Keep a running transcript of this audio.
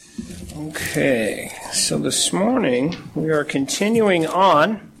Okay, so this morning we are continuing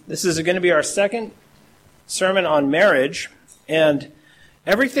on. This is going to be our second sermon on marriage, and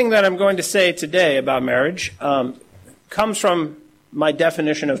everything that I'm going to say today about marriage comes from my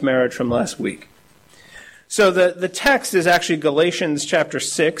definition of marriage from last week. So the text is actually Galatians chapter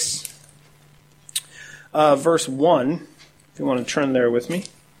 6, verse 1. If you want to turn there with me,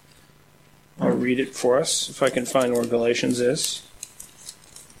 I'll read it for us, if I can find where Galatians is.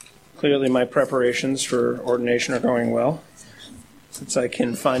 Clearly my preparations for ordination are going well, since I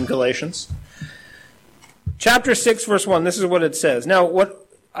can find Galatians. Chapter 6, verse 1, this is what it says. Now, what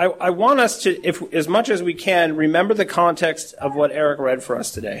I want us to, if as much as we can, remember the context of what Eric read for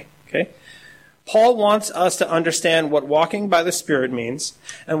us today. Okay? Paul wants us to understand what walking by the Spirit means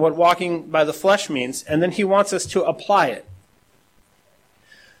and what walking by the flesh means, and then he wants us to apply it.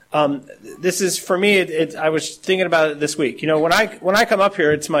 This is, for me, I was thinking about it this week. You know, when I come up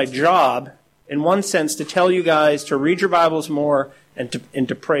here, it's my job, in one sense, to tell you guys to read your Bibles more and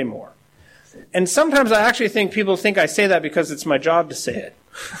to pray more. And sometimes I actually think people think I say that because it's my job to say it.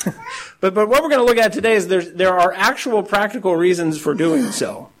 but what we're going to look at today is there are actual practical reasons for doing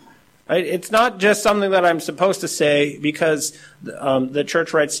so. Right? It's not just something that I'm supposed to say because the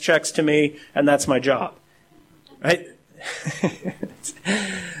church writes checks to me and that's my job. Right?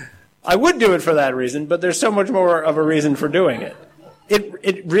 I would do it for that reason, but there's so much more of a reason for doing it.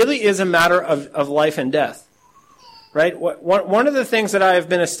 It really is a matter of life and death, right? One of the things that I have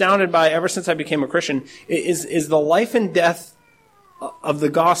been astounded by ever since I became a Christian is the life and death of the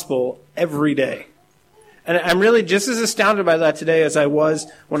gospel every day. And I'm really just as astounded by that today as I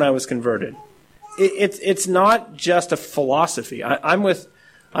was when I was converted. It's not just a philosophy. I'm with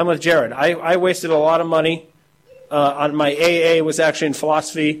Jared. I wasted a lot of money. On my AA was actually in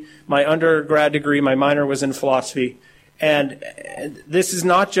philosophy. My undergrad degree, my minor was in philosophy. And this is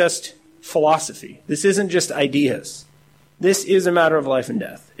not just philosophy. This isn't just ideas. This is a matter of life and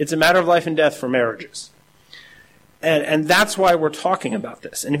death. It's a matter of life and death for marriages. And that's why we're talking about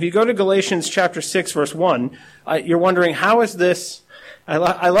this. And if you go to Galatians chapter 6, verse 1, you're wondering, how is this?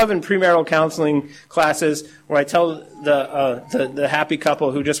 I love in premarital counseling classes where I tell the happy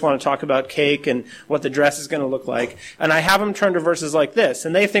couple who just want to talk about cake and what the dress is going to look like, and I have them turn to verses like this,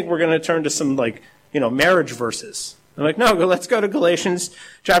 and they think we're going to turn to some marriage verses. I'm like, no, let's go to Galatians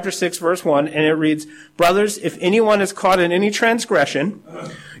chapter 6, verse 1, and it reads, "Brothers, if anyone is caught in any transgression,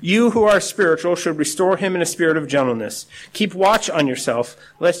 you who are spiritual should restore him in a spirit of gentleness. Keep watch on yourself,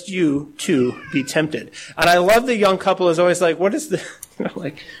 lest you too be tempted." And I love the young couple is always like, what is the,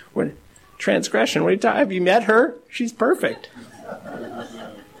 what transgression? What are you talking? Have you met her? She's perfect.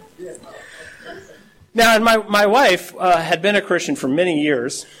 Now, and my wife had been a Christian for many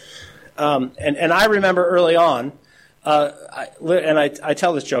years, and I remember early on, I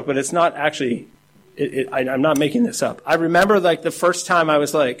tell this joke, but it's not actually, I'm not making this up. I remember the first time I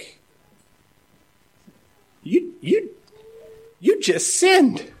was like, you just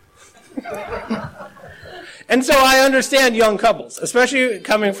sinned. And so I understand young couples, especially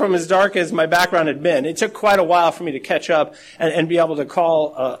coming from as dark as my background had been. It took quite a while for me to catch up and be able to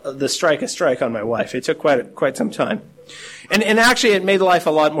call the strike a strike on my wife. It took quite some time. And actually it made life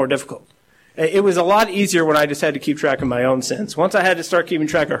a lot more difficult. It was a lot easier when I just had to keep track of my own sins. Once I had to start keeping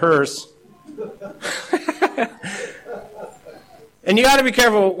track of hers. And you got to be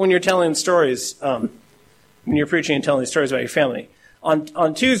careful when you're telling stories, when you're preaching and telling stories about your family.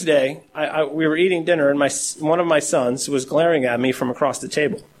 On Tuesday, we were eating dinner, and one of my sons was glaring at me from across the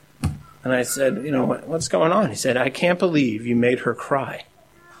table. And I said, what's going on? He said, "I can't believe you made her cry."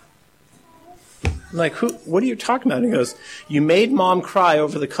 I'm like, what are you talking about? He goes, "You made Mom cry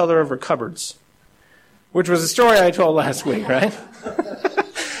over the color of her cupboards," which was a story I told last week, right?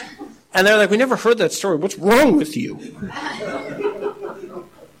 And they're like, "We never heard that story. What's wrong with you?"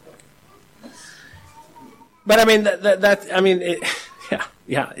 But I mean,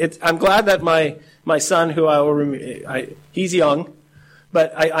 I'm glad that my son, who he's young,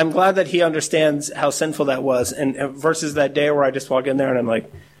 but I'm glad that he understands how sinful that was. And versus that day where I just walk in there and I'm like,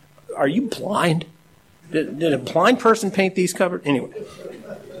 "Are you blind? Did a blind person paint these cupboards?" Anyway,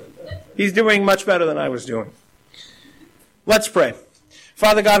 he's doing much better than I was doing. Let's pray.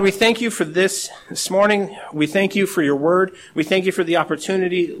 Father God, we thank you for this morning. We thank you for your word. We thank you for the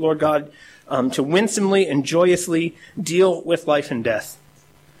opportunity, Lord God, to winsomely and joyously deal with life and death.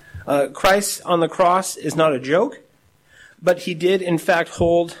 Christ on the cross is not a joke, but he did, in fact,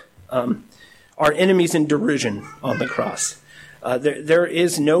 hold our enemies in derision on the cross. There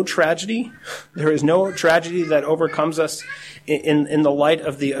is no tragedy. There is no tragedy that overcomes us in the light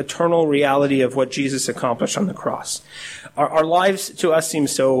of the eternal reality of what Jesus accomplished on the cross. Our lives to us seem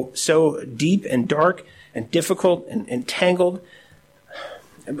so deep and dark and difficult and tangled.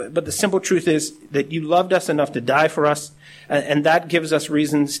 But the simple truth is that you loved us enough to die for us, and that gives us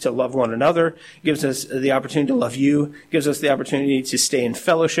reasons to love one another, gives us the opportunity to love you, gives us the opportunity to stay in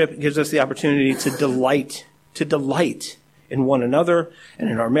fellowship, gives us the opportunity to delight in one another and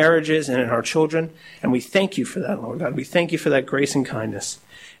in our marriages and in our children. And we thank you for that, Lord God. We thank you for that grace and kindness.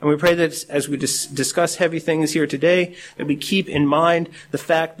 And we pray that as we discuss heavy things here today, that we keep in mind the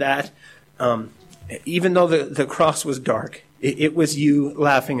fact that even though the cross was dark, it was you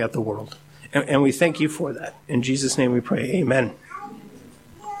laughing at the world. And we thank you for that. In Jesus' name we pray, amen.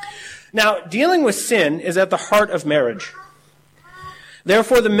 Now, dealing with sin is at the heart of marriage.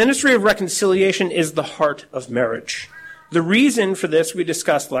 Therefore, the ministry of reconciliation is the heart of marriage. The reason for this we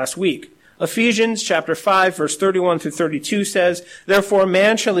discussed last week. Ephesians chapter 5, verse 31 through 32 says, "Therefore a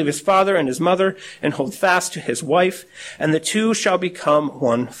man shall leave his father and his mother and hold fast to his wife, and the two shall become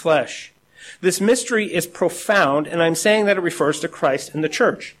one flesh." This mystery is profound, and I'm saying that it refers to Christ and the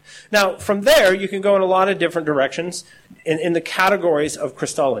church. Now, from there, you can go in a lot of different directions in the categories of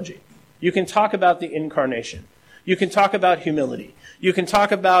Christology. You can talk about the incarnation. You can talk about humility. You can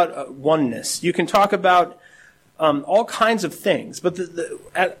talk about oneness. You can talk about all kinds of things. But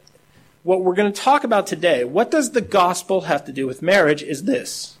what we're going to talk about today, what does the gospel have to do with marriage, is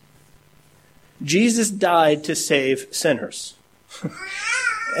this. Jesus died to save sinners.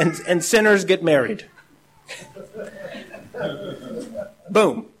 And sinners get married.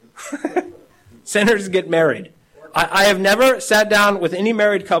 Boom. Sinners get married. I have never sat down with any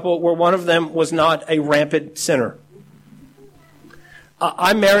married couple where one of them was not a rampant sinner.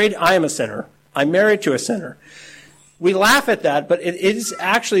 I'm married. I am a sinner. I'm married to a sinner. We laugh at that, but it is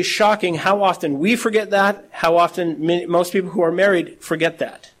actually shocking how often we forget that, how often most people who are married forget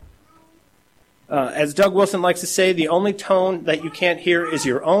that. As Doug Wilson likes to say, the only tone that you can't hear is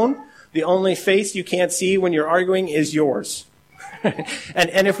your own. The only face you can't see when you're arguing is yours.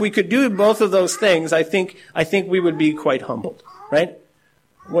 and if we could do both of those things, I think we would be quite humbled, right?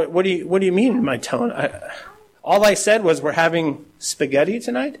 What do you mean my tone? All I said was we're having spaghetti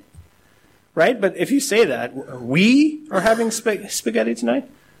tonight, right? But if you say that, we are having spaghetti tonight.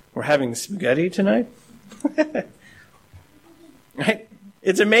 We're having spaghetti tonight, right?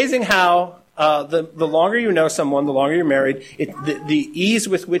 It's amazing how the longer you know someone, the longer you're married, the ease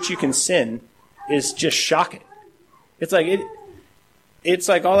with which you can sin is just shocking. It's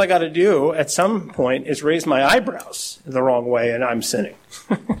like all I got to do at some point is raise my eyebrows the wrong way, and I'm sinning.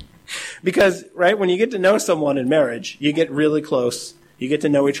 Because, right, when you get to know someone in marriage, you get really close, you get to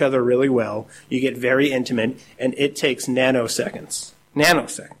know each other really well, you get very intimate, and it takes nanoseconds.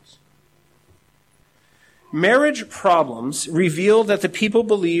 Nanoseconds. Marriage problems reveal that the people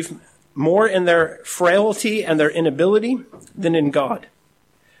believe more in their frailty and their inability than in God.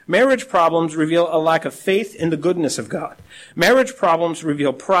 Marriage problems reveal a lack of faith in the goodness of God. Marriage problems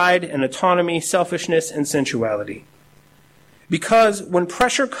reveal pride and autonomy, selfishness, and sensuality. Because when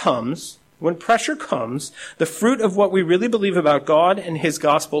pressure comes, the fruit of what we really believe about God and his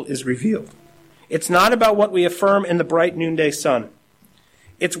gospel is revealed. It's not about what we affirm in the bright noonday sun.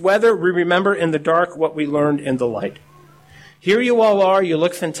 It's whether we remember in the dark what we learned in the light. Here you all are, you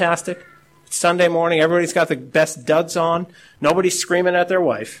look fantastic. It's Sunday morning, everybody's got the best duds on. Nobody's screaming at their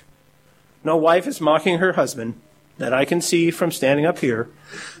wife. No wife is mocking her husband, that I can see from standing up here.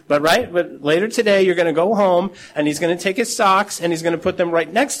 But later today, you're going to go home, and he's going to take his socks, and he's going to put them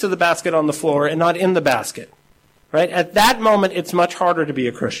right next to the basket on the floor and not in the basket. Right? At that moment, it's much harder to be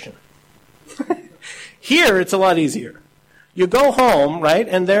a Christian. Here, it's a lot easier. You go home, right,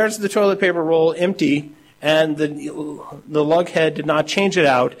 and there's the toilet paper roll empty, and the lug head did not change it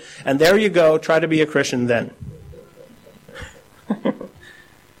out, and there you go, try to be a Christian then.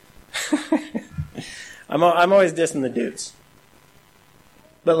 I'm always dissing the dudes.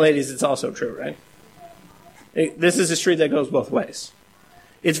 But ladies, it's also true, right? This is a street that goes both ways.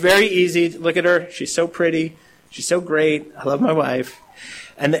 It's very easy. Look at her. She's so pretty. She's so great. I love my wife.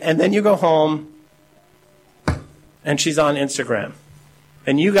 And then you go home, and she's on Instagram.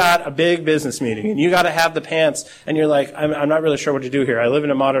 And you got a big business meeting, and you got to have the pants, and you're like, I'm not really sure what to do here. I live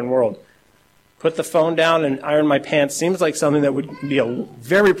in a modern world. Put the phone down and iron my pants seems like something that would be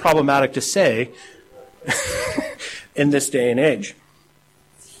very problematic to say in this day and age.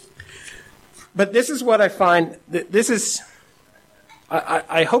 But this is what I find,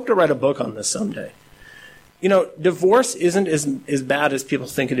 I hope to write a book on this someday. divorce isn't as bad as people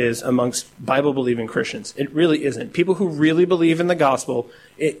think it is amongst Bible-believing Christians. It really isn't. People who really believe in the gospel,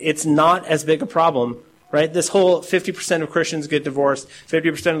 it's not as big a problem, right? This whole 50% of Christians get divorced,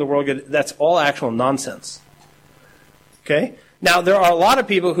 50% of the world that's all actual nonsense. Okay? Now, there are a lot of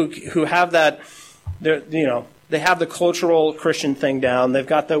people who have that, they have the cultural Christian thing down. They've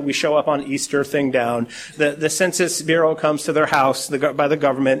got the we show up on Easter thing down. The Census Bureau comes to their house by the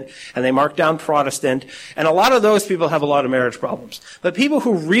government, and they mark down Protestant. And a lot of those people have a lot of marriage problems. But people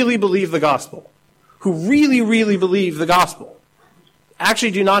who really believe the gospel, who really, really believe the gospel,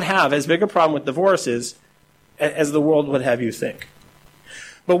 actually do not have as big a problem with divorces as the world would have you think.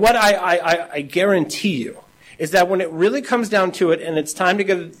 But what I guarantee you is that when it really comes down to it and it's time to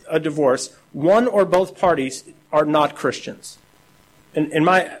get a divorce, one or both parties are not Christians.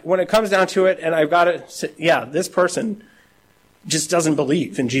 When it comes down to it, and I've got to say, this person just doesn't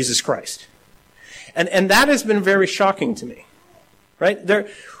believe in Jesus Christ. And that has been very shocking to me. Right?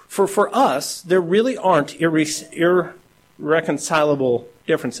 For us, there really aren't irreconcilable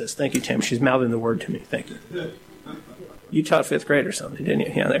differences. Thank you, Tim. She's mouthing the word to me. Thank you. You taught 5th grade or something, didn't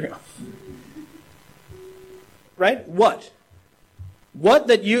you? Yeah, there you go. Right? What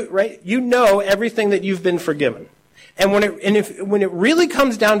that you, right? You know everything that you've been forgiven. And when it really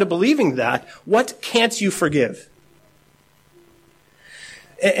comes down to believing that, what can't you forgive?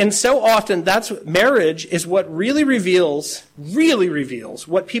 And so often marriage is what really reveals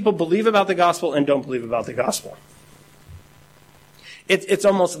what people believe about the gospel and don't believe about the gospel. It's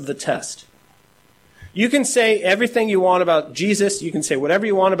almost the test. You can say everything you want about Jesus. You can say whatever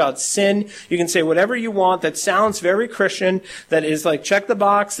you want about sin. You can say whatever you want that sounds very Christian, that is like, check the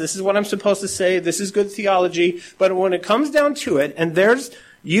box. This is what I'm supposed to say. This is good theology. But when it comes down to it, and there's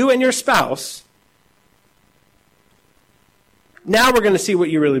you and your spouse, now we're going to see what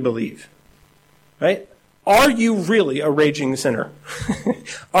you really believe. Right? Are you really a raging sinner?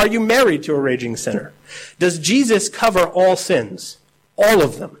 Are you married to a raging sinner? Does Jesus cover all sins? All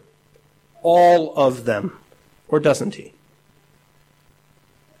of them. All of them. Or doesn't he?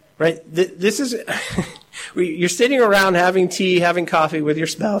 Right? This is, you're sitting around having tea, having coffee with your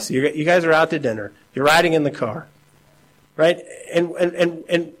spouse. You guys are out to dinner. You're riding in the car. Right?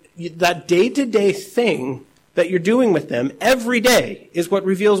 And that day-to-day thing that you're doing with them every day is what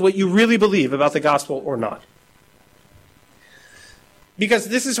reveals what you really believe about the gospel or not. Because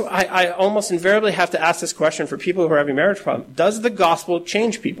this is, I almost invariably have to ask this question for people who are having marriage problems. Does the gospel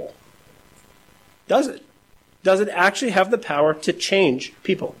change people? Does it? Does it actually have the power to change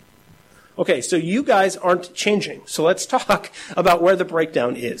people? Okay, so you guys aren't changing. So let's talk about where the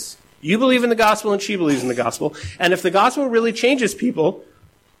breakdown is. You believe in the gospel and she believes in the gospel. And if the gospel really changes people,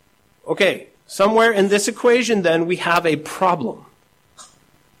 okay, somewhere in this equation then we have a problem.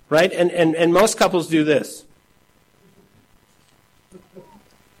 Right? And most couples do this.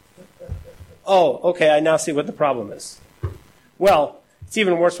 Oh, okay, I now see what the problem is. Well, it's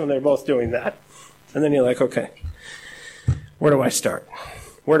even worse when they're both doing that. And then you're like, okay, where do I start?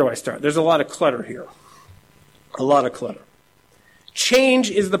 Where do I start? There's a lot of clutter here. A lot of clutter. Change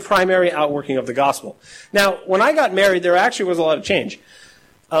is the primary outworking of the gospel. Now, when I got married, there actually was a lot of change.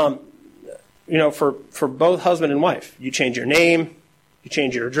 For both husband and wife. You change your name, you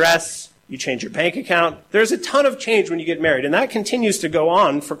change your address, you change your bank account. There's a ton of change when you get married, and that continues to go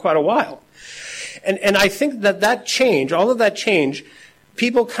on for quite a while. And I think that change, all of that change,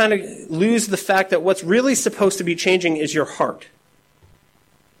 people kind of lose the fact that what's really supposed to be changing is your heart.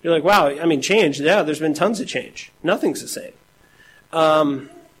 You're like, wow, I mean, change, yeah, there's been tons of change. Nothing's the same.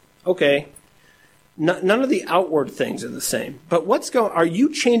 Okay. None of the outward things are the same. But are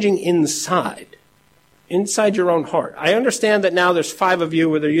you changing inside your own heart? I understand that now there's 5 of you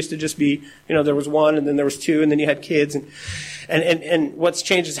where there used to just be, there was 1 and then there was 2 and then you had kids. And what's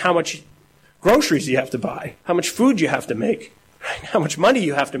changed is how much groceries you have to buy, how much food you have to make, how much money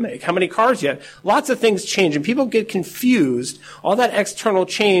you have to make, how many cars you have. Lots of things change, and people get confused. All that external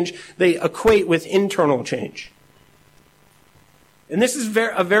change, they equate with internal change. And this is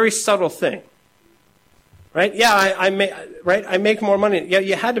a very subtle thing. Right? Yeah, I make more money. Yeah,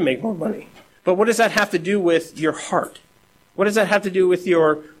 you had to make more money. But what does that have to do with your heart? What does that have to do with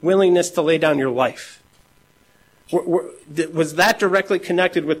your willingness to lay down your life? Was that directly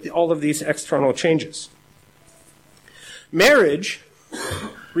connected with all of these external changes? Marriage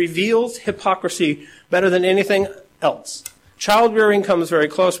reveals hypocrisy better than anything else. Child-rearing comes very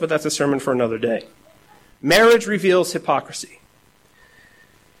close, but that's a sermon for another day. Marriage reveals hypocrisy.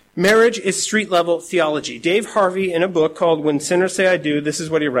 Marriage is street-level theology. Dave Harvey, in a book called When Sinners Say I Do, this is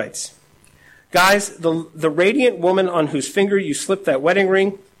what he writes. Guys, the radiant woman on whose finger you slip that wedding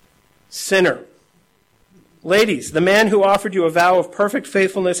ring, sinner. Ladies, the man who offered you a vow of perfect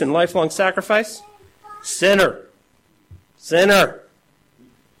faithfulness and lifelong sacrifice, sinner. Sinner.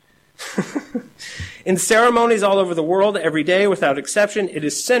 In ceremonies all over the world, every day, without exception, it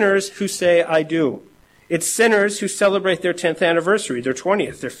is sinners who say, I do. It's sinners who celebrate their 10th anniversary, their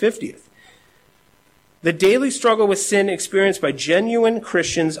 20th, their 50th. The daily struggle with sin experienced by genuine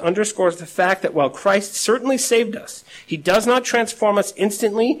Christians underscores the fact that while Christ certainly saved us, he does not transform us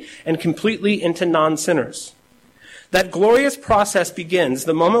instantly and completely into non-sinners. That glorious process begins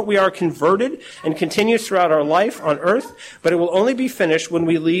the moment we are converted and continues throughout our life on earth, but it will only be finished when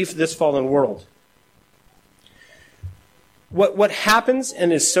we leave this fallen world. What happens,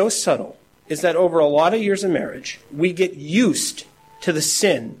 and is so subtle, is that over a lot of years of marriage, we get used to the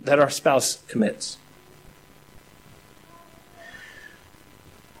sin that our spouse commits.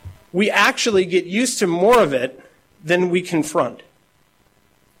 We actually get used to more of it than we confront.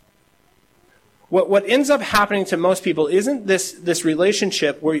 What ends up happening to most people isn't this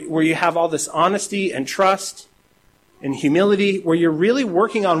relationship where you have all this honesty and trust and humility, where you're really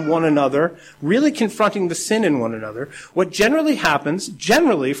working on one another, really confronting the sin in one another. What generally happens,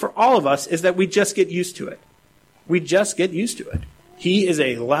 for all of us, is that we just get used to it. We just get used to it. He is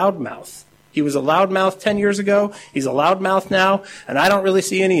a loudmouth. He was a loudmouth 10 years ago. He's a loudmouth now, and I don't really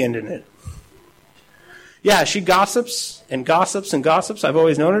see any end in it. Yeah, she gossips and gossips and gossips. I've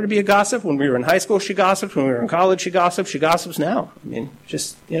always known her to be a gossip. When we were in high school, she gossiped. When we were in college, she gossiped. She gossips now. I mean,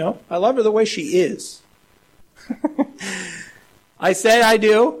 just, I love her the way she is. I said I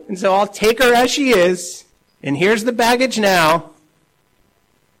do, and so I'll take her as she is, and here's the baggage now.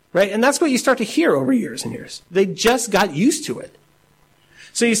 Right? And that's what you start to hear over years and years. They just got used to it.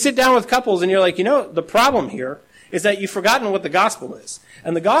 So you sit down with couples and you're like, the problem here is that you've forgotten what the gospel is.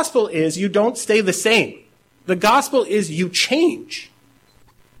 And the gospel is you don't stay the same. The gospel is you change.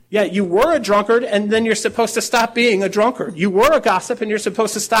 Yeah, you were a drunkard and then you're supposed to stop being a drunkard. You were a gossip and you're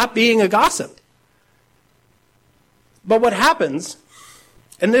supposed to stop being a gossip. But what happens,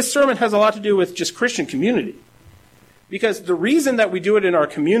 and this sermon has a lot to do with just Christian community, because the reason that we do it in our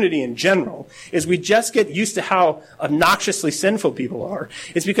community in general is we just get used to how obnoxiously sinful people are.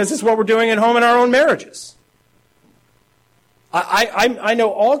 It's because it's what we're doing at home in our own marriages. I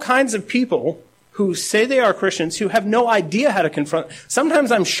know all kinds of people who say they are Christians who have no idea how to confront.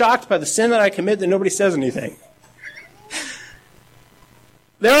 Sometimes I'm shocked by the sin that I commit that nobody says anything.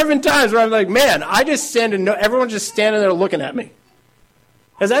 There have been times where I'm like, man, I just sinned and everyone's just standing there looking at me.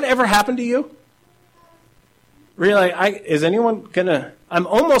 Has that ever happened to you? Really, is anyone gonna... I'm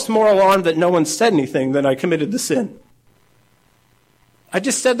almost more alarmed that no one said anything than I committed the sin. I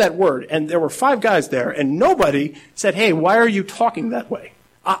just said that word, and there were 5 guys there, and nobody said, hey, why are you talking that way?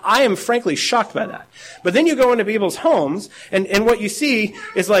 I am frankly shocked by that. But then you go into people's homes, and what you see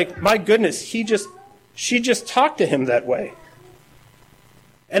is like, my goodness, she just talked to him that way.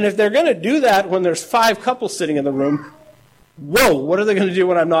 And if they're going to do that when there's 5 couples sitting in the room, whoa, what are they going to do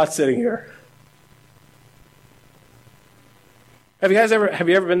when I'm not sitting here? Have you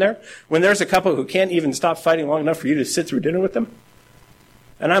ever been there? When there's a couple who can't even stop fighting long enough for you to sit through dinner with them?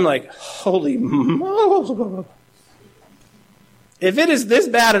 And I'm like, holy moly. If it is this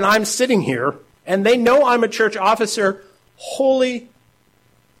bad and I'm sitting here and they know I'm a church officer, holy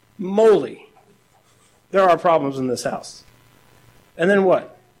moly, there are problems in this house. And then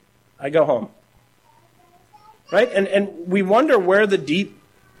what? I go home. Right? And we wonder where the deep,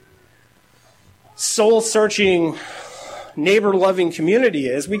 soul-searching, neighbor-loving community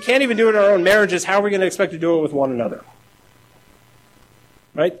is. We can't even do it in our own marriages. How are we going to expect to do it with one another?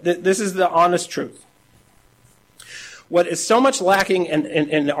 Right? This is the honest truth. What is so much lacking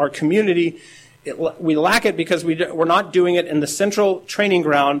in our community, we lack it because we're not doing it in the central training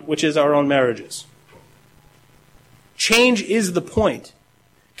ground, which is our own marriages. Change is the point.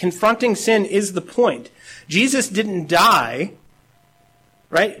 Confronting sin is the point. Jesus didn't die,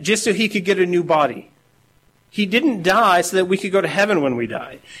 right, just so he could get a new body. He didn't die so that we could go to heaven when we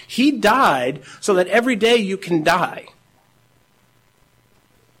die. He died so that every day you can die.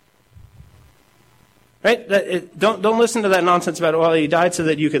 Right? Don't listen to that nonsense about, well, he died so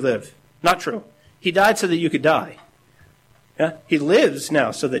that you could live. Not true. He died so that you could die. Yeah? He lives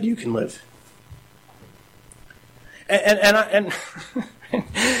now so that you can live. And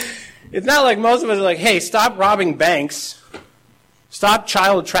it's not like most of us are like, hey, stop robbing banks. Stop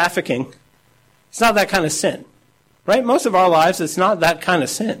child trafficking. It's not that kind of sin. Right? Most of our lives, it's not that kind of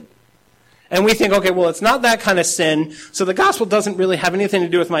sin. And we think, okay, well, it's not that kind of sin, so the gospel doesn't really have anything to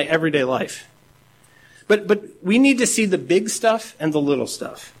do with my everyday life. But we need to see the big stuff and the little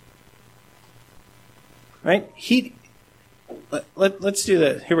stuff. Right? Let's do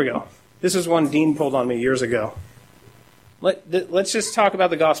that. Here we go. This is one Dean pulled on me years ago. Let's just talk about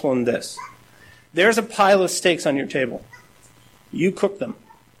the gospel in this. There's a pile of steaks on your table. You cook them.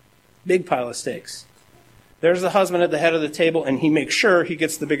 Big pile of steaks. There's the husband at the head of the table, and he makes sure he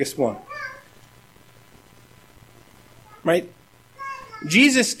gets the biggest one. Right?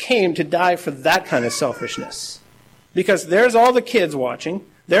 Jesus came to die for that kind of selfishness. Because there's all the kids watching,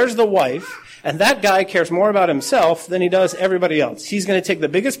 there's the wife, and that guy cares more about himself than he does everybody else. He's going to take the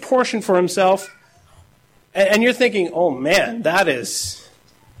biggest portion for himself, and you're thinking, oh man, that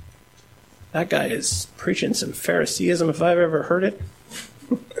guy is preaching some Phariseeism if I've ever heard it.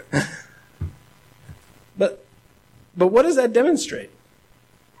 But what does that demonstrate?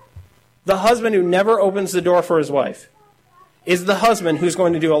 The husband who never opens the door for his wife is the husband who's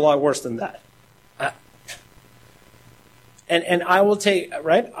going to do a lot worse than that. And I will take,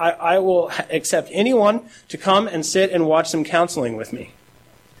 right? I will accept anyone to come and sit and watch some counseling with me.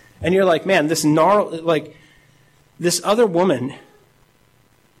 And you're like, man, this other woman,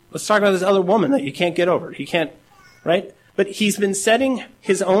 let's talk about this other woman that you can't get over. He can't, right? But he's been setting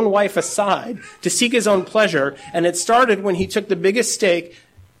his own wife aside to seek his own pleasure, and it started when he took the biggest steak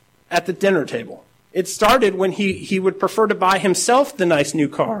at the dinner table. It started when he would prefer to buy himself the nice new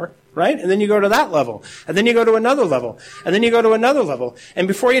car, right? And then you go to that level. And then you go to another level. And then you go to another level. And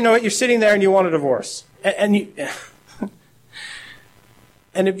before you know it, you're sitting there and you want a divorce. And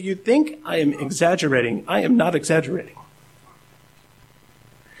if you think I am exaggerating, I am not exaggerating.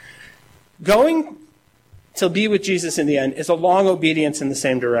 Going to be with Jesus in the end is a long obedience in the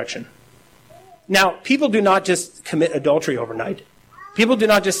same direction. Now, people do not just commit adultery overnight. People do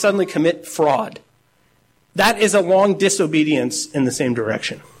not just suddenly commit fraud. That is a long disobedience in the same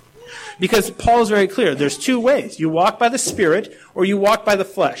direction. Because Paul is very clear. There's two ways. You walk by the Spirit or you walk by the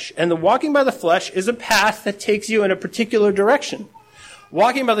flesh. And the walking by the flesh is a path that takes you in a particular direction.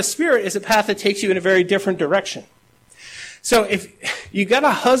 Walking by the Spirit is a path that takes you in a very different direction. So if you got a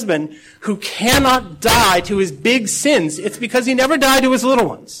husband who cannot die to his big sins, it's because he never died to his little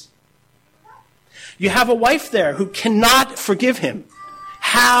ones. You have a wife there who cannot forgive him.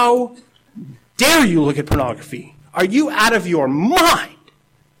 How dare you look at pornography? Are you out of your mind?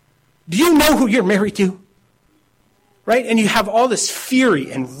 Do you know who you're married to? Right? And you have all this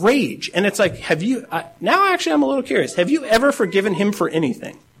fury and rage. And it's like, now actually I'm a little curious. Have you ever forgiven him for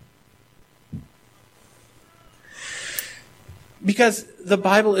anything? Because the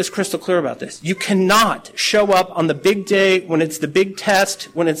Bible is crystal clear about this. You cannot show up on the big day when it's the big test,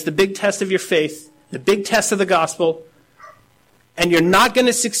 when it's the big test of your faith, the big test of the gospel, and you're not going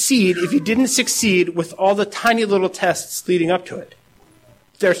to succeed if you didn't succeed with all the tiny little tests leading up to it.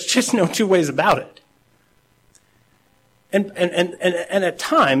 There's just no two ways about it. And at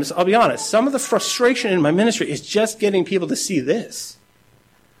times, I'll be honest, some of the frustration in my ministry is just getting people to see this.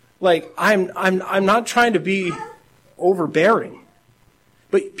 Like, I'm not trying to be overbearing,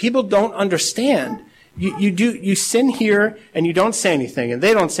 but people don't understand. You sin here and you don't say anything, and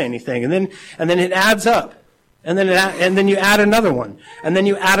they don't say anything, and then it adds up. And then you add another one, and then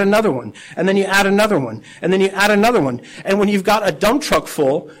you add another one, and then you add another one, and then you add another one. And when you've got a dump truck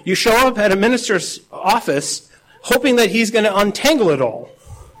full, you show up at a minister's office hoping that he's going to untangle it all.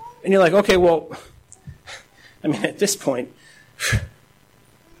 And you're like, okay, well, I mean, at this point,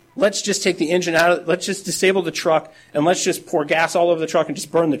 let's just take the engine out, let's just disable the truck, and let's just pour gas all over the truck and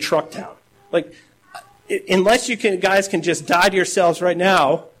just burn the truck down. Like, unless you guys can just die to yourselves right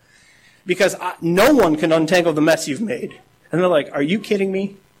now, because no one can untangle the mess you've made. And they're like, are you kidding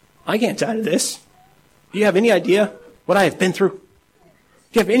me? I can't die to this. Do you have any idea what I have been through?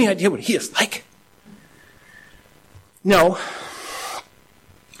 Do you have any idea what he is like? No.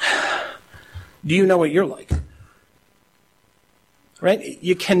 Do you know what you're like? Right?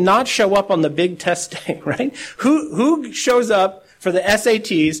 You cannot show up on the big test day, right? Who shows up for the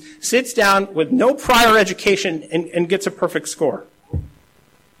SATs, sits down with no prior education, and gets a perfect score?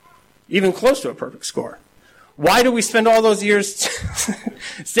 Even close to a perfect score. Why do we spend all those years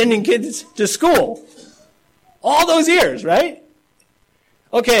sending kids to school? All those years, right?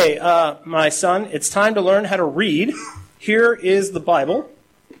 Okay, my son, it's time to learn how to read. Here is the Bible.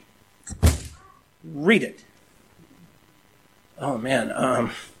 Read it. Oh,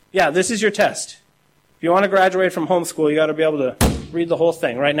 man. Yeah, this is your test. If you want to graduate from homeschool, you got to be able to read the whole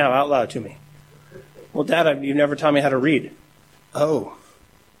thing right now out loud to me. Well, Dad, you never taught me how to read. Oh.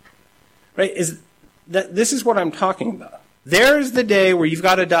 Right? This is what I'm talking about. There's the day where you've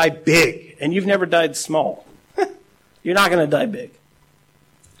got to die big, and you've never died small. You're not going to die big.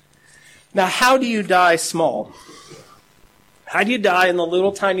 Now, how do you die small? How do you die in the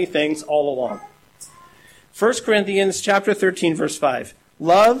little tiny things all along? 1 Corinthians chapter 13, verse 5.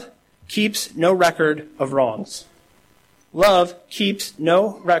 Love keeps no record of wrongs. Love keeps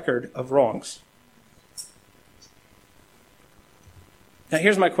no record of wrongs. Now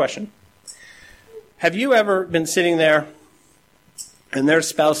here's my question. Have you ever been sitting there and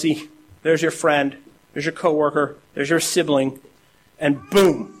there's spousey, there's your friend, there's your coworker, there's your sibling, and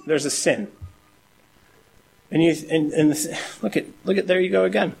boom, there's a sin. And look at there you go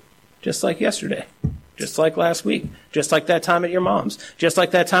again. Just like yesterday. Just like last week. Just like that time at your mom's. Just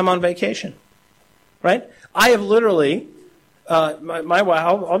like that time on vacation. Right? I have literally, my wife,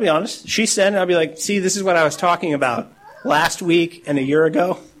 I'll be honest, she said, and I'll be like, see, this is what I was talking about last week and a year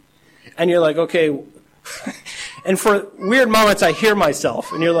ago. And you're like, okay. And for weird moments, I hear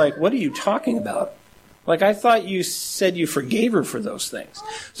myself. And you're like, what are you talking about? Like, I thought you said you forgave her for those things.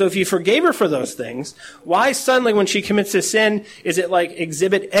 So if you forgave her for those things, why suddenly when she commits a sin, is it like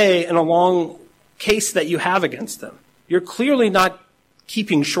Exhibit A in a long case that you have against them? You're clearly not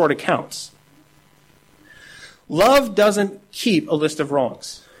keeping short accounts. Love doesn't keep a list of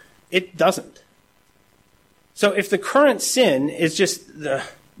wrongs. It doesn't. So if the current sin is just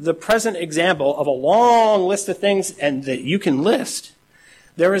the present example of a long list of things and that you can list,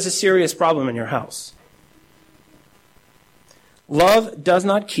 there is a serious problem in your house. Love does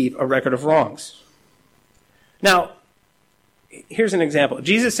not keep a record of wrongs. Now, here's an example.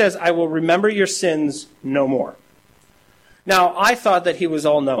 Jesus says, I will remember your sins no more. Now, I thought that he was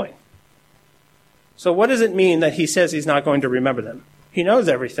all-knowing. So what does it mean that he says he's not going to remember them? He knows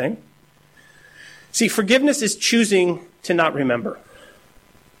everything. See, forgiveness is choosing to not remember.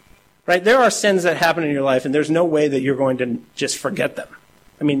 Right? There are sins that happen in your life, and there's no way that you're going to just forget them.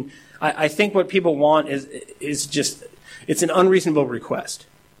 I mean, I think what people want is just, it's an unreasonable request.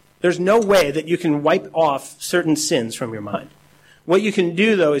 There's no way that you can wipe off certain sins from your mind. What you can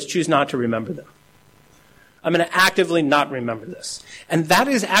do, though, is choose not to remember them. I'm going to actively not remember this. And that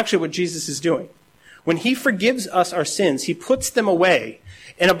is actually what Jesus is doing. When he forgives us our sins, he puts them away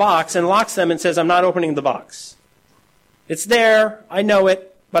in a box and locks them and says, I'm not opening the box. It's there, I know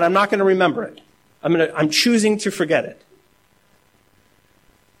it, but I'm not going to remember it. I'm choosing to forget it.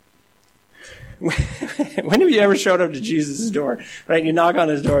 When have you ever showed up to Jesus' door, right? You knock on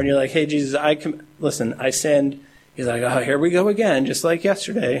his door and you're like, hey, Jesus, listen, I sinned. He's like, oh, here we go again, just like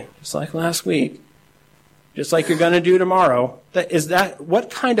yesterday, just like last week, just like you're going to do tomorrow.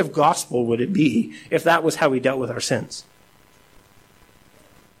 What kind of gospel would it be if that was how we dealt with our sins?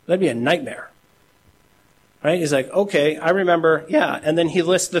 That'd be a nightmare. Right? He's like, okay, I remember, yeah. And then he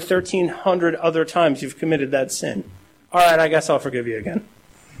lists the 1,300 other times you've committed that sin. All right, I guess I'll forgive you again.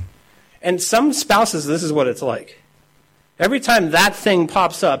 And some spouses, this is what it's like. Every time that thing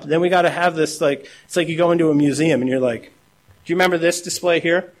pops up, then we got to have this, like, it's like you go into a museum and you're like, do you remember this display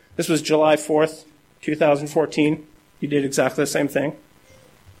here? This was July 4th, 2014. You did exactly the same thing.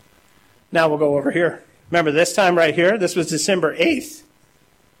 Now we'll go over here. Remember this time right here? This was December 8th.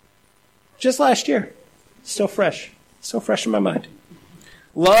 Just last year. Still fresh. Still fresh in my mind.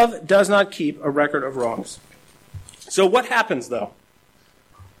 Love does not keep a record of wrongs. So what happens, though?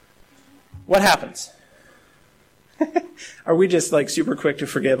 What happens? Are we just like super quick to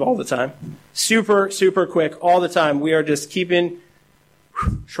forgive all the time? Super, super quick all the time. We are just keeping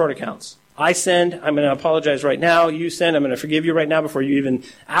short accounts. I sinned. I'm going to apologize right now. You sinned. I'm going to forgive you right now before you even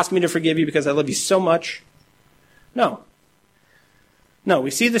ask me to forgive you because I love you so much. No. No, we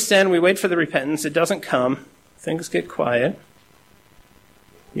see the sin. We wait for the repentance. It doesn't come. Things get quiet.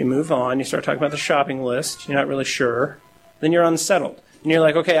 You move on. You start talking about the shopping list. You're not really sure. Then you're unsettled. And you're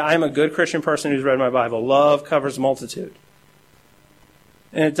like, okay, I'm a good Christian person who's read my Bible. Love covers multitude.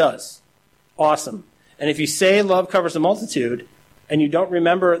 And it does. Awesome. And if you say love covers a multitude and you don't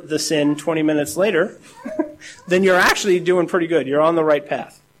remember the sin 20 minutes later, then you're actually doing pretty good. You're on the right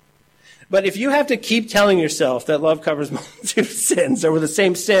path. But if you have to keep telling yourself that love covers multitude of sins over the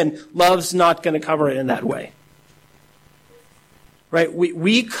same sin, love's not going to cover it in that way. Right?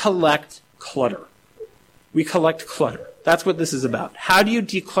 We collect clutter. We collect clutter. That's what this is about. How do you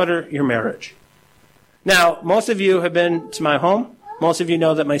declutter your marriage? Now, most of you have been to my home. Most of you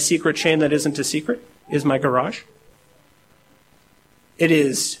know that my secret shame that isn't a secret is my garage. It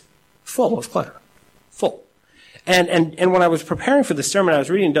is full of clutter. Full. And when I was preparing for the sermon, I was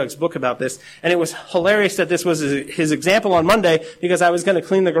reading Doug's book about this, and it was hilarious that this was his example on Monday because I was going to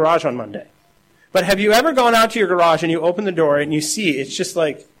clean the garage on Monday. But have you ever gone out to your garage and you open the door and you see it's just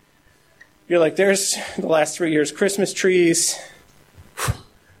like, you're like, there's the last 3 years Christmas trees.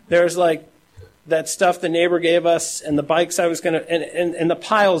 There's like that stuff the neighbor gave us and the bikes I was going to, and the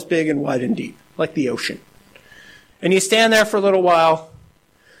pile's big and wide and deep, like the ocean. And you stand there for a little while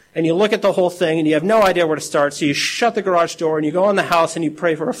and you look at the whole thing and you have no idea where to start, so you shut the garage door and you go in the house and you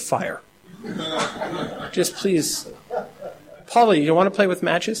pray for a fire. Just please. Paulie, you want to play with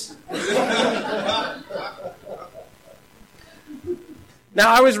matches? Now,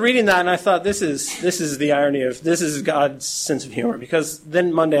 I was reading that and I thought, this is the irony of, this is God's sense of humor. Because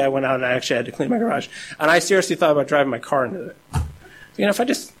then Monday I went out and I actually had to clean my garage. And I seriously thought about driving my car into it. If I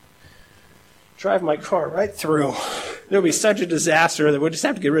just drive my car right through, there would be such a disaster that we'd just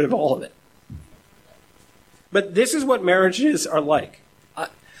have to get rid of all of it. But this is what marriages are like.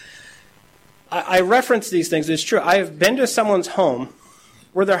 I reference these things. It's true. I've been to someone's home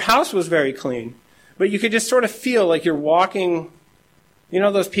where their house was very clean, but you could just sort of feel like you're walking. You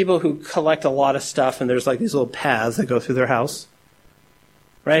know those people who collect a lot of stuff and there's like these little paths that go through their house?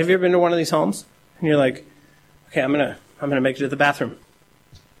 Right? Have you ever been to one of these homes? And you're like, okay, I'm gonna make it to the bathroom.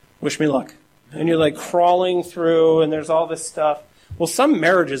 Wish me luck. And you're like crawling through and there's all this stuff. Well, some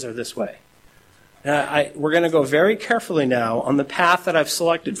marriages are this way. We're going to go very carefully now on the path that I've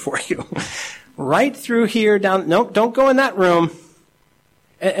selected for you. Right through here, down. Nope, don't go in that room.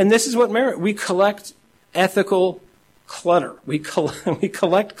 And this is what marriage. We collect ethical clutter. We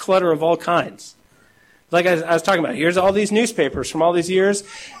collect clutter of all kinds. Like I was talking about, here's all these newspapers from all these years.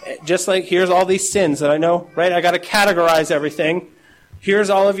 Just like here's all these sins that I know, right? I got to categorize everything. Here's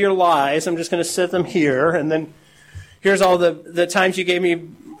all of your lies. I'm just going to set them here. And then here's all the times you gave me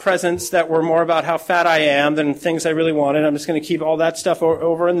presents that were more about how fat I am than things I really wanted. I'm just going to keep all that stuff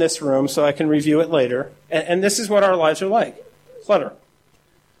over in this room so I can review it later. And this is what our lives are like. Clutter.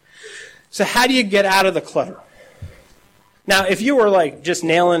 So how do you get out of the clutter? Now, if you were like just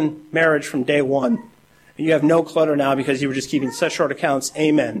nailing marriage from day one, and you have no clutter now because you were just keeping such short accounts,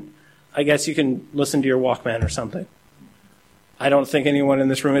 amen. I guess you can listen to your Walkman or something. I don't think anyone in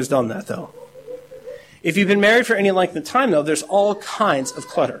this room has done that, though. If you've been married for any length of time, though, there's all kinds of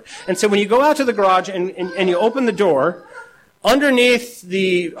clutter. And so when you go out to the garage and you open the door, underneath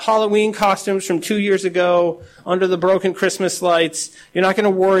the Halloween costumes from 2 years ago, under the broken Christmas lights, you're not going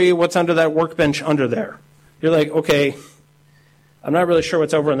to worry what's under that workbench under there. You're like, okay, I'm not really sure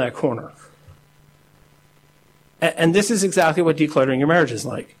what's over in that corner. And this is exactly what decluttering your marriage is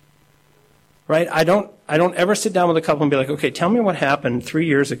like. Right? I don't ever sit down with a couple and be like, okay, tell me what happened 3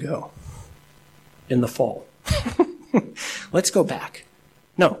 years ago in the fall. Let's go back.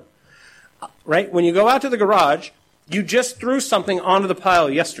 No. Right? When you go out to the garage, you just threw something onto the pile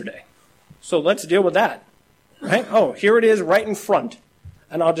yesterday. So let's deal with that. Right? Oh, here it is right in front.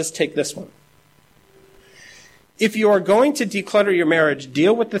 And I'll just take this one. If you are going to declutter your marriage,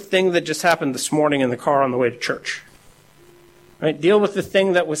 deal with the thing that just happened this morning in the car on the way to church. Right? Deal with the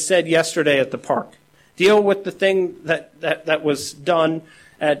thing that was said yesterday at the park. Deal with the thing that was done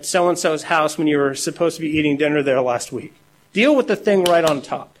at so-and-so's house when you were supposed to be eating dinner there last week. Deal with the thing right on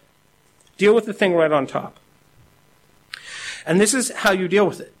top. Deal with the thing right on top. And this is how you deal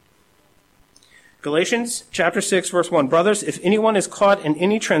with it. Galatians chapter 6, verse 1. Brothers, if anyone is caught in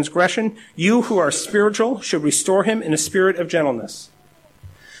any transgression, you who are spiritual should restore him in a spirit of gentleness.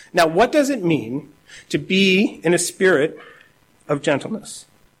 Now, what does it mean to be in a spirit of gentleness?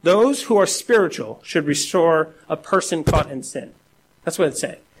 Those who are spiritual should restore a person caught in sin. That's what it's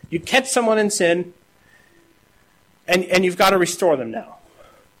saying. You catch someone in sin, and you've got to restore them now.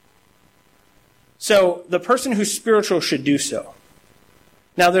 So the person who's spiritual should do so.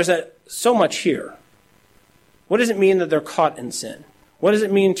 Now, there's so much here. What does it mean that they're caught in sin? What does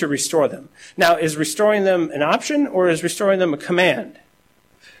it mean to restore them? Now, is restoring them an option, or is restoring them a command?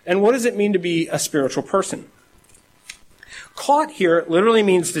 And what does it mean to be a spiritual person? Caught here literally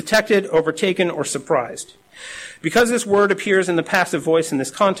means detected, overtaken, or surprised. Because this word appears in the passive voice in this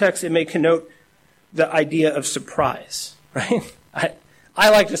context, it may connote the idea of surprise, right? I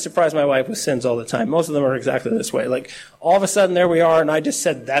like to surprise my wife with sins all the time. Most of them are exactly this way. Like, all of a sudden, there we are, and I just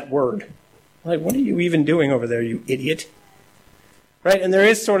said that word. Like, what are you even doing over there, you idiot? Right? And there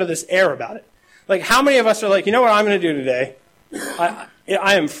is sort of this air about it. Like, how many of us are like, you know what I'm going to do today?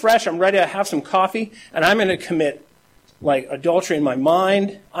 I am fresh, I'm ready to have some coffee, and I'm going to commit, like, adultery in my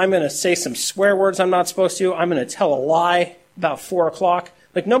mind. I'm going to say some swear words I'm not supposed to. I'm going to tell a lie about 4 o'clock.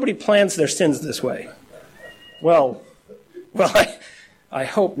 Like, nobody plans their sins this way. Well, I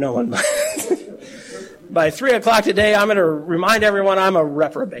hope no one. By 3 o'clock today, I'm going to remind everyone I'm a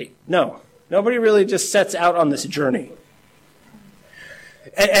reprobate. No, nobody really just sets out on this journey.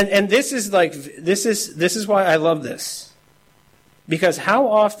 And this is why I love this. Because how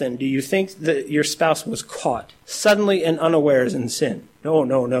often do you think that your spouse was caught suddenly and unawares in sin?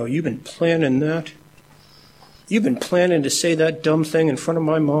 No, you've been planning that. You've been planning to say that dumb thing in front of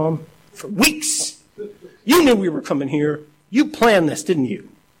my mom for weeks. You knew we were coming here. You planned this, didn't you?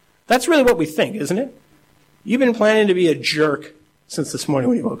 That's really what we think, isn't it? You've been planning to be a jerk since this morning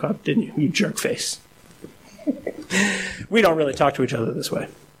when you woke up, didn't you? You jerk face. We don't really talk to each other this way.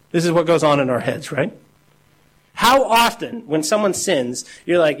 This is what goes on in our heads, right? How often, when someone sins,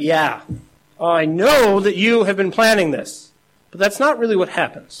 you're like, yeah, I know that you have been planning this. But that's not really what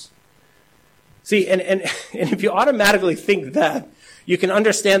happens. See, and if you automatically think that, you can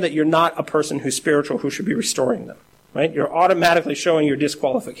understand that you're not a person who's spiritual who should be restoring them, right? You're automatically showing your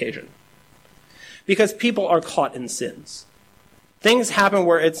disqualification. Because people are caught in sins. Things happen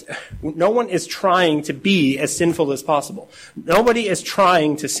where no one is trying to be as sinful as possible. Nobody is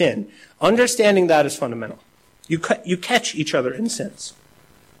trying to sin. Understanding that is fundamental. You catch each other in sins.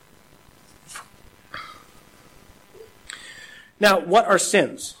 Now, what are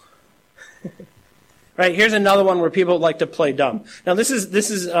sins? Right, here's another one where people like to play dumb. Now, this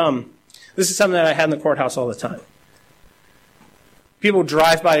is something that I had in the courthouse all the time. People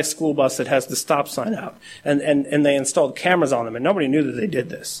drive by a school bus that has the stop sign out, and they installed cameras on them, and nobody knew that they did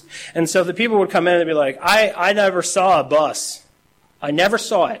this. And so the people would come in and be like, I never saw a bus. I never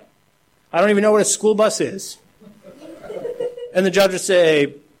saw it. I don't even know what a school bus is. And the judge would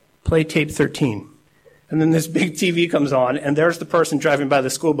say, play tape 13. And then this big TV comes on, and there's the person driving by the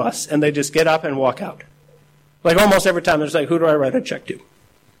school bus, and they just get up and walk out. Like almost every time, there's like, who do I write a check to?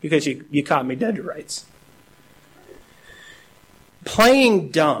 Because you caught me dead to rights. Playing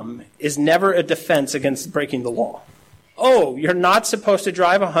dumb is never a defense against breaking the law. Oh, you're not supposed to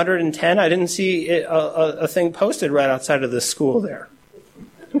drive 110? I didn't see a thing posted right outside of the school there.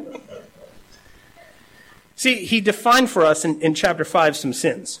 See, he defined for us in chapter 5 some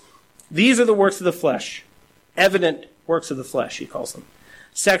sins. These are the works of the flesh, evident works of the flesh, he calls them.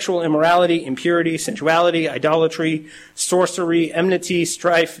 Sexual immorality, impurity, sensuality, idolatry, sorcery, enmity,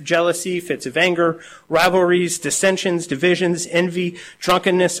 strife, jealousy, fits of anger, rivalries, dissensions, divisions, envy,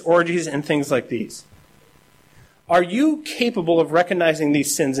 drunkenness, orgies, and things like these. Are you capable of recognizing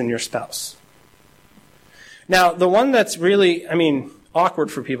these sins in your spouse? Now, the one that's really,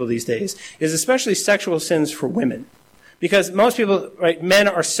 awkward for people these days is especially sexual sins for women. Because most people, right, men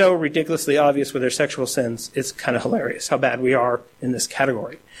are so ridiculously obvious with their sexual sins, it's kind of hilarious how bad we are in this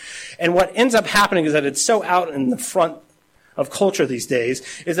category. And what ends up happening is that it's so out in the front of culture these days,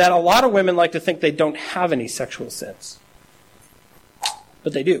 is that a lot of women like to think they don't have any sexual sins.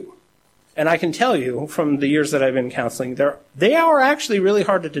 But they do. And I can tell you from the years that I've been counseling, they are actually really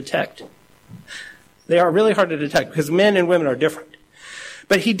hard to detect. They are really hard to detect because men and women are different.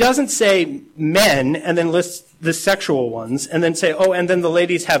 But he doesn't say men and then list the sexual ones and then say, oh, and then the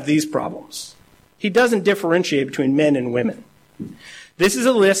ladies have these problems. He doesn't differentiate between men and women. This is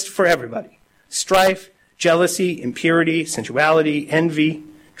a list for everybody. Strife, jealousy, impurity, sensuality, envy,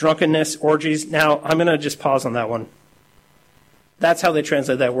 drunkenness, orgies. Now, I'm going to just pause on that one. That's how they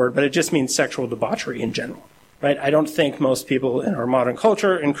translate that word, but it just means sexual debauchery in general. Right? I don't think most people in our modern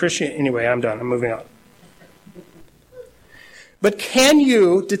culture, in Christian... Anyway, I'm done. I'm moving on. But can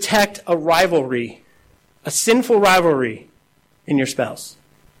you detect a rivalry, a sinful rivalry in your spouse?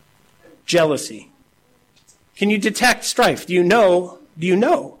 Jealousy. Can you detect strife? Do you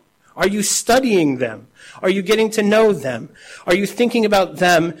know? Are you studying them? Are you getting to know them? Are you thinking about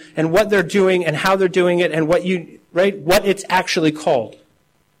them and what they're doing and how they're doing it and what it's actually called?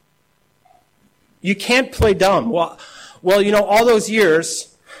 You can't play dumb. Well, all those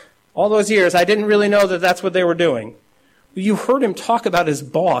years, I didn't really know that that's what they were doing. You heard him talk about his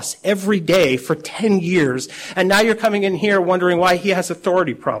boss every day for 10 years, and now you're coming in here wondering why he has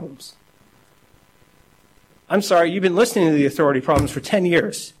authority problems. I'm sorry, you've been listening to the authority problems for 10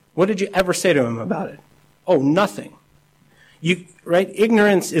 years. What did you ever say to him about it? Oh, nothing.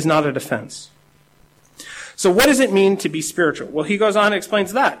 Ignorance is not a defense. So what does it mean to be spiritual? Well, he goes on and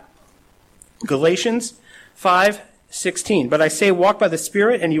explains that. Galatians 5:16. But I say, walk by the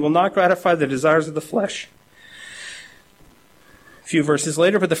Spirit, and you will not gratify the desires of the flesh. A few verses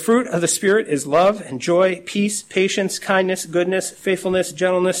later, but the fruit of the Spirit is love and joy, peace, patience, kindness, goodness, faithfulness,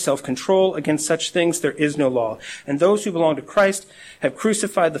 gentleness, self-control. Against such things there is no law. And those who belong to Christ have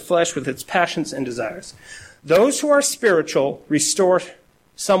crucified the flesh with its passions and desires. Those who are spiritual restore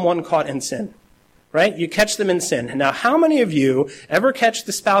someone caught in sin. Right? You catch them in sin. And now, how many of you ever catch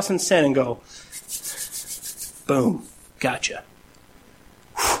the spouse in sin and go, boom, gotcha.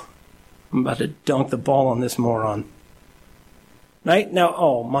 Whew, I'm about to dunk the ball on this moron. Right? Now,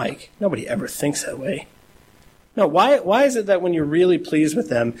 oh, Mike, nobody ever thinks that way. No, why is it that when you're really pleased with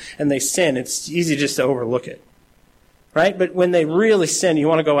them and they sin, it's easy just to overlook it? Right? But when they really sin, you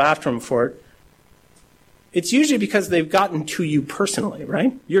want to go after them for it. It's usually because they've gotten to you personally,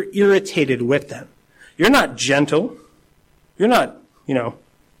 right? You're irritated with them. You're not gentle. You're not,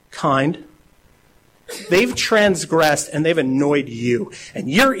 kind. They've transgressed and they've annoyed you. And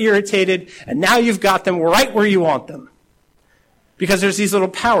you're irritated, and now you've got them right where you want them. Because there's these little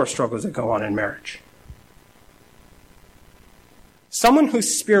power struggles that go on in marriage. Someone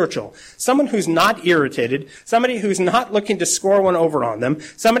who's spiritual, someone who's not irritated, somebody who's not looking to score one over on them,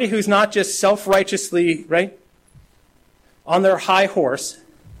 somebody who's not just self-righteously, right, on their high horse.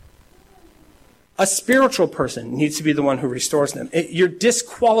 A spiritual person needs to be the one who restores them. You're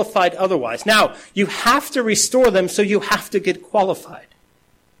disqualified otherwise. Now, you have to restore them, so you have to get qualified.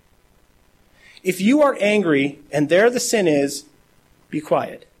 If you are angry and there the sin is, be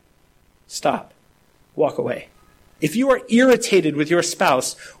quiet. Stop. Walk away. If you are irritated with your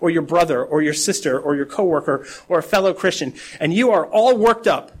spouse or your brother or your sister or your coworker or a fellow Christian and you are all worked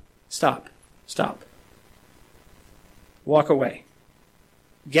up, stop. Stop. Walk away.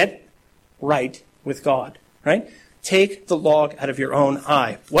 Get right with God, right? Take the log out of your own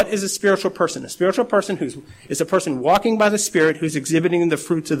eye. What is a spiritual person? A spiritual person is a person walking by the Spirit who's exhibiting the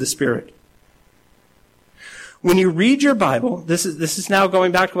fruits of the Spirit. When you read your Bible, this is now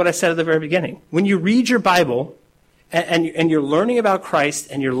going back to what I said at the very beginning. When you read your Bible and you're learning about Christ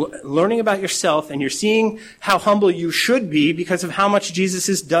and you're learning about yourself and you're seeing how humble you should be because of how much Jesus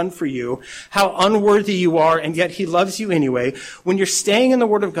has done for you, how unworthy you are, and yet he loves you anyway. When you're staying in the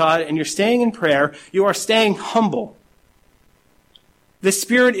Word of God and you're staying in prayer, you are staying humble. The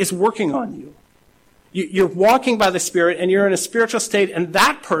Spirit is working on you. You're walking by the Spirit and you're in a spiritual state, and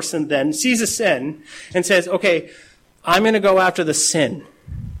that person then sees a sin and says, okay, I'm going to go after the sin.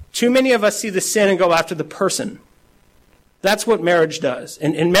 Too many of us see the sin and go after the person. That's what marriage does.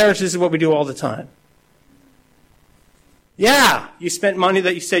 And in marriage, this is what we do all the time. Yeah, you spent money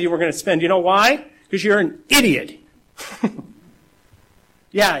that you said you were going to spend. You know why? Because you're an idiot.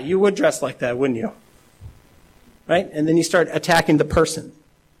 Yeah, you would dress like that, wouldn't you? Right? And then you start attacking the person.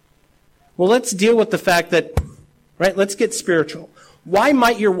 Well, let's deal with the fact that, right, let's get spiritual. Why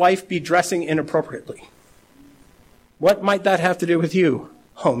might your wife be dressing inappropriately? What might that have to do with you,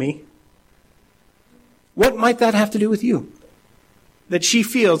 homie? What might that have to do with you? That she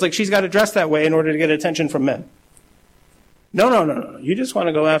feels like she's got to dress that way in order to get attention from men. No. You just want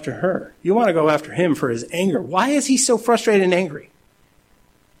to go after her. You want to go after him for his anger. Why is he so frustrated and angry?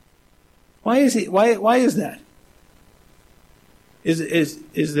 Why is that?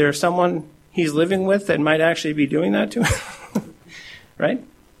 Is there someone he's living with that might actually be doing that to him? Right?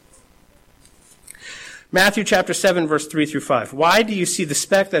 Matthew chapter 7, verse 3 through 5. Why do you see the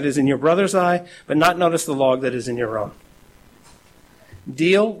speck that is in your brother's eye, but not notice the log that is in your own?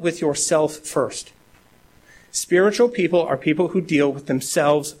 Deal with yourself first. Spiritual people are people who deal with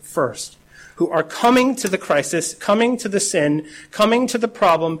themselves first, who are coming to the crisis, coming to the sin, coming to the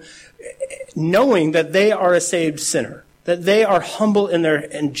problem, knowing that they are a saved sinner, that they are humble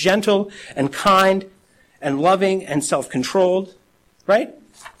and gentle and kind and loving and self-controlled, right?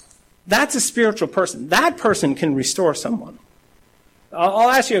 That's a spiritual person. That person can restore someone.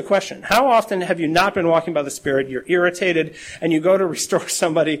 I'll ask you a question. How often have you not been walking by the Spirit, you're irritated, and you go to restore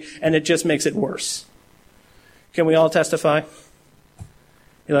somebody, and it just makes it worse? Can we all testify?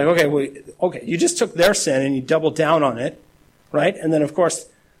 You're like, okay, you just took their sin and you doubled down on it, right? And then, of course,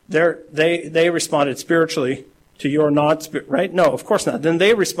 they responded spiritually to your not-spirit, right? No, of course not. Then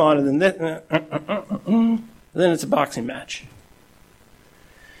they responded, and then it's a boxing match.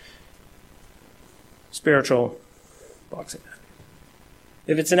 Spiritual boxing match.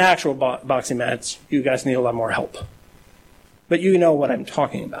 If it's an actual boxing match, you guys need a lot more help. But you know what I'm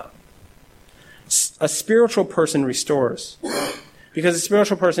talking about. A spiritual person restores because a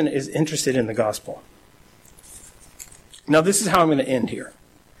spiritual person is interested in the gospel. Now, this is how I'm going to end here.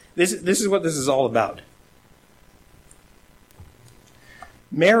 This is what this is all about.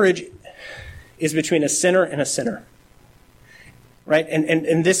 Marriage is between a sinner and a sinner. Right?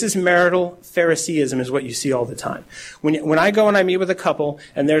 And this is marital Phariseeism is what you see all the time. When I go and I meet with a couple,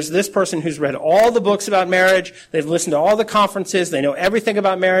 and there's this person who's read all the books about marriage, they've listened to all the conferences, they know everything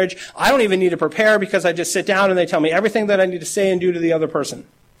about marriage. I don't even need to prepare because I just sit down and they tell me everything that I need to say and do to the other person.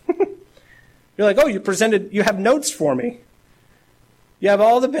 You're like, oh, you have notes for me. You have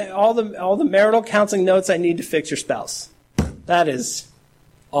all the marital counseling notes I need to fix your spouse. That is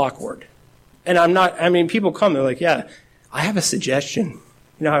awkward. And people come, they're like, yeah, I have a suggestion.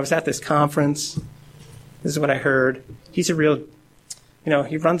 I was at this conference. This is what I heard. He's a real,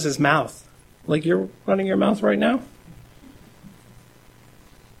 he runs his mouth. Like you're running your mouth right now?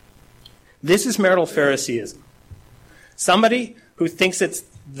 This is marital Phariseeism. Somebody who thinks it's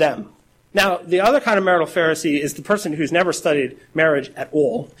them. Now, the other kind of marital Pharisee is the person who's never studied marriage at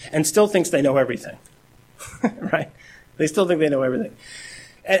all and still thinks they know everything. Right? They still think they know everything.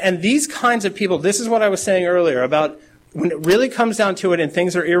 And these kinds of people, this is what I was saying earlier about when it really comes down to it and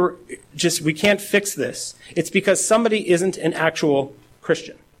things are we can't fix this. It's because somebody isn't an actual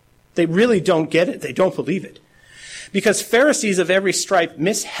Christian. They really don't get it. They don't believe it. Because Pharisees of every stripe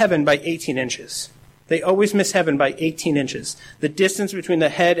miss heaven by 18 inches. They always miss heaven by 18 inches. The distance between the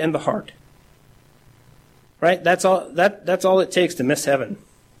head and the heart. Right? That's all it takes to miss heaven.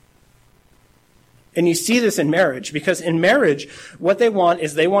 And you see this in marriage, because in marriage, what they want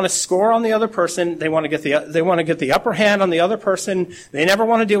is they want to score on the other person. They want to get the upper hand on the other person. They never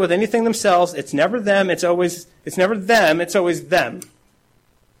want to deal with anything themselves. It's never them. It's never them. It's always them.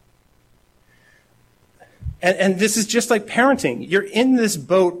 And this is just like parenting. You're in this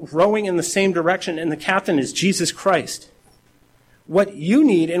boat rowing in the same direction, and the captain is Jesus Christ. What you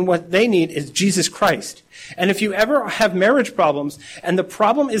need and what they need is Jesus Christ. And if you ever have marriage problems, and the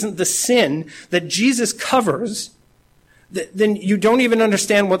problem isn't the sin that Jesus covers, then you don't even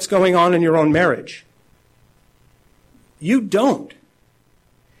understand what's going on in your own marriage. You don't.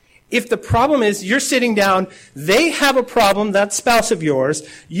 If the problem is you're sitting down, they have a problem, that spouse of yours,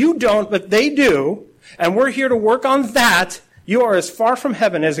 you don't, but they do, and we're here to work on that, you are as far from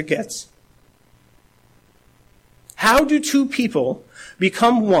heaven as it gets. How do two people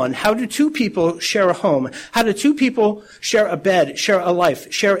become one? How do two people share a home? How do two people share a bed, share a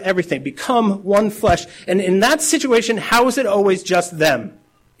life, share everything, become one flesh? And in that situation, how is it always just them?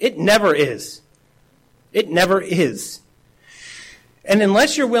 It never is. It never is. And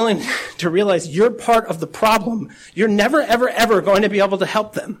unless you're willing to realize you're part of the problem, you're never, ever, ever going to be able to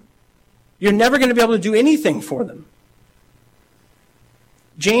help them. You're never going to be able to do anything for them.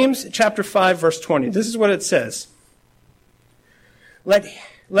 James chapter 5, verse 20. This is what it says. Let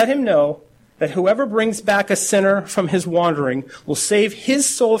him know that whoever brings back a sinner from his wandering will save his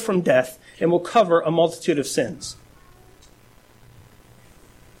soul from death and will cover a multitude of sins.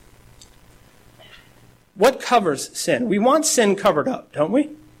 What covers sin? We want sin covered up, don't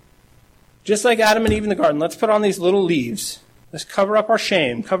we? Just like Adam and Eve in the garden, let's put on these little leaves. Let's cover up our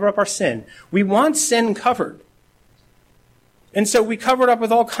shame, cover up our sin. We want sin covered. And so we cover it up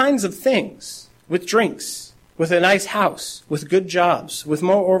with all kinds of things, with drinks, with a nice house, with good jobs, with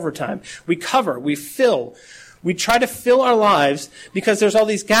more overtime. We cover, we fill. We try to fill our lives because there's all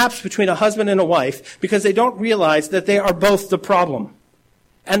these gaps between a husband and a wife because they don't realize that they are both the problem.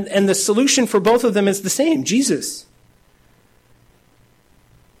 And the solution for both of them is the same, Jesus.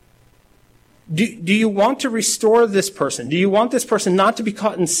 Do you want to restore this person? Do you want this person not to be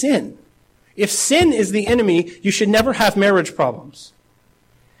caught in sin? If sin is the enemy, you should never have marriage problems.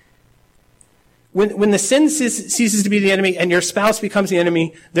 When the sin ceases to be the enemy and your spouse becomes the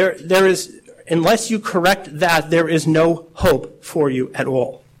enemy, there is, unless you correct that, there is no hope for you at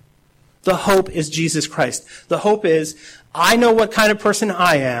all. The hope is Jesus Christ. The hope is, I know what kind of person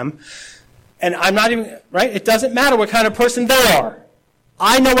I am, and I'm not even, right? It doesn't matter what kind of person they are.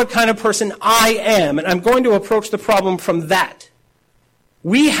 I know what kind of person I am, and I'm going to approach the problem from that.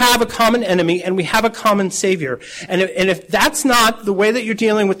 We have a common enemy, and we have a common Savior. And if that's not the way that you're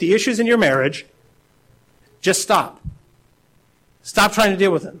dealing with the issues in your marriage, just stop. Stop trying to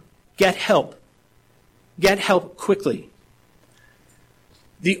deal with them. Get help. Get help quickly.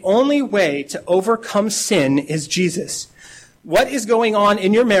 The only way to overcome sin is Jesus. What is going on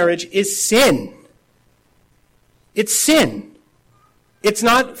in your marriage is sin. It's sin. It's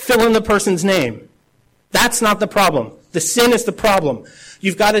not fill in the person's name. That's not the problem. The sin is the problem.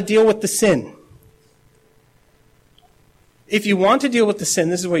 You've got to deal with the sin. If you want to deal with the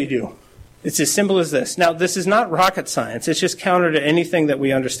sin, this is what you do. It's as simple as this. Now, this is not rocket science. It's just counter to anything that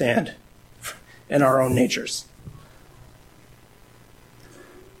we understand in our own natures.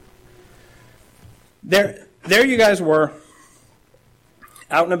 There you guys were,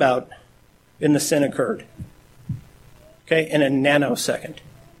 out and about, and the sin occurred. Okay, in a nanosecond.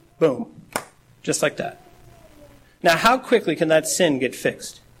 Boom. Just like that. Now, how quickly can that sin get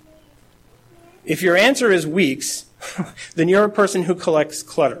fixed? If your answer is weeks, then you're a person who collects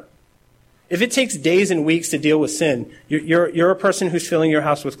clutter. If it takes days and weeks to deal with sin, you're a person who's filling your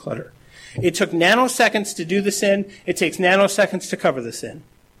house with clutter. It took nanoseconds to do the sin. It takes nanoseconds to cover the sin.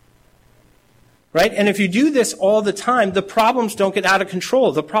 Right? And if you do this all the time, the problems don't get out of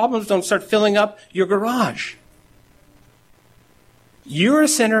control. The problems don't start filling up your garage. You're a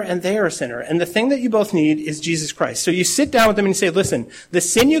sinner and they are a sinner. And the thing that you both need is Jesus Christ. So you sit down with them and you say, listen, the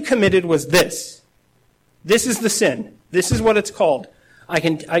sin you committed was this. This is the sin. This is what it's called. I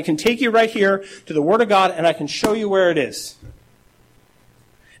can take you right here to the Word of God and I can show you where it is.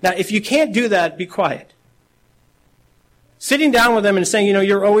 Now, if you can't do that, be quiet. Sitting down with them and saying,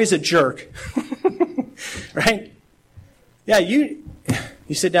 you're always a jerk. Right? Yeah,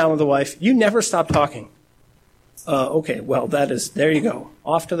 You sit down with the wife. You never stop talking. Okay, well, there you go.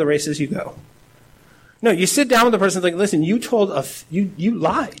 Off to the races you go. No, you sit down with the person like, listen, you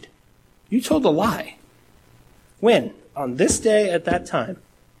lied. You told a lie. When? On this day at that time.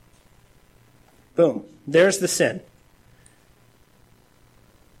 Boom. There's the sin.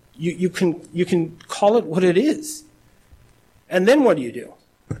 You can call it what it is. And then what do you do?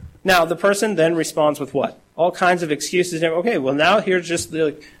 Now, the person then responds with what? All kinds of excuses. Okay, well, now here's just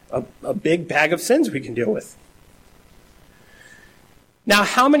a big bag of sins we can deal with. Now,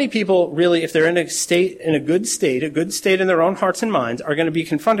 how many people really, if they're in a good state in their own hearts and minds, are going to be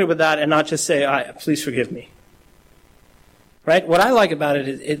confronted with that and not just say, please forgive me? Right? What I like about it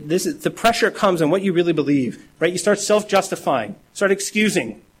is the pressure comes on what you really believe. Right? You start self-justifying, start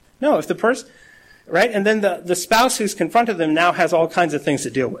excusing. No, if the person, right? And then the spouse who's confronted them now has all kinds of things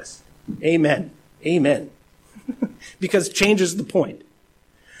to deal with. Amen. Amen. Because it changes the point.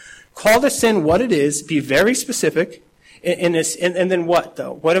 Call the sin what it is, be very specific, and then what,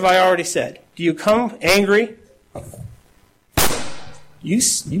 though? What have I already said? Do you come angry? You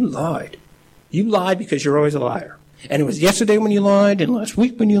lied. You lied because you're always a liar. And it was yesterday when you lied, and last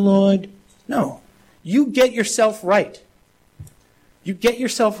week when you lied. No. You get yourself right. You get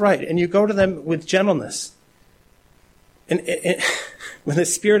yourself right, and you go to them with gentleness. And with a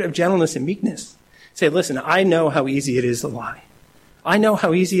spirit of gentleness and meekness. Say, listen, I know how easy it is to lie. I know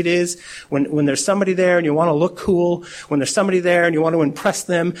how easy it is when there's somebody there and you want to look cool, when there's somebody there and you want to impress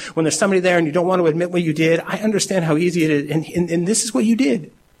them, when there's somebody there and you don't want to admit what you did. I understand how easy it is, and this is what you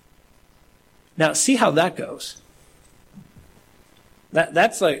did. Now, see how that goes.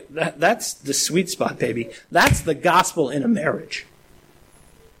 That's the sweet spot, baby. That's the gospel in a marriage.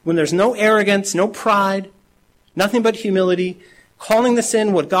 When there's no arrogance, no pride, nothing but humility, calling the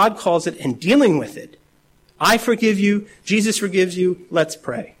sin what God calls it and dealing with it. I forgive you. Jesus forgives you. Let's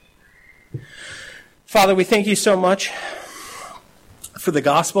pray. Father, we thank you so much for the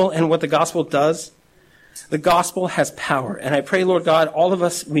gospel and what the gospel does. The gospel has power. And I pray, Lord God, all of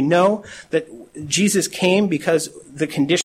us, we know that Jesus came because the condition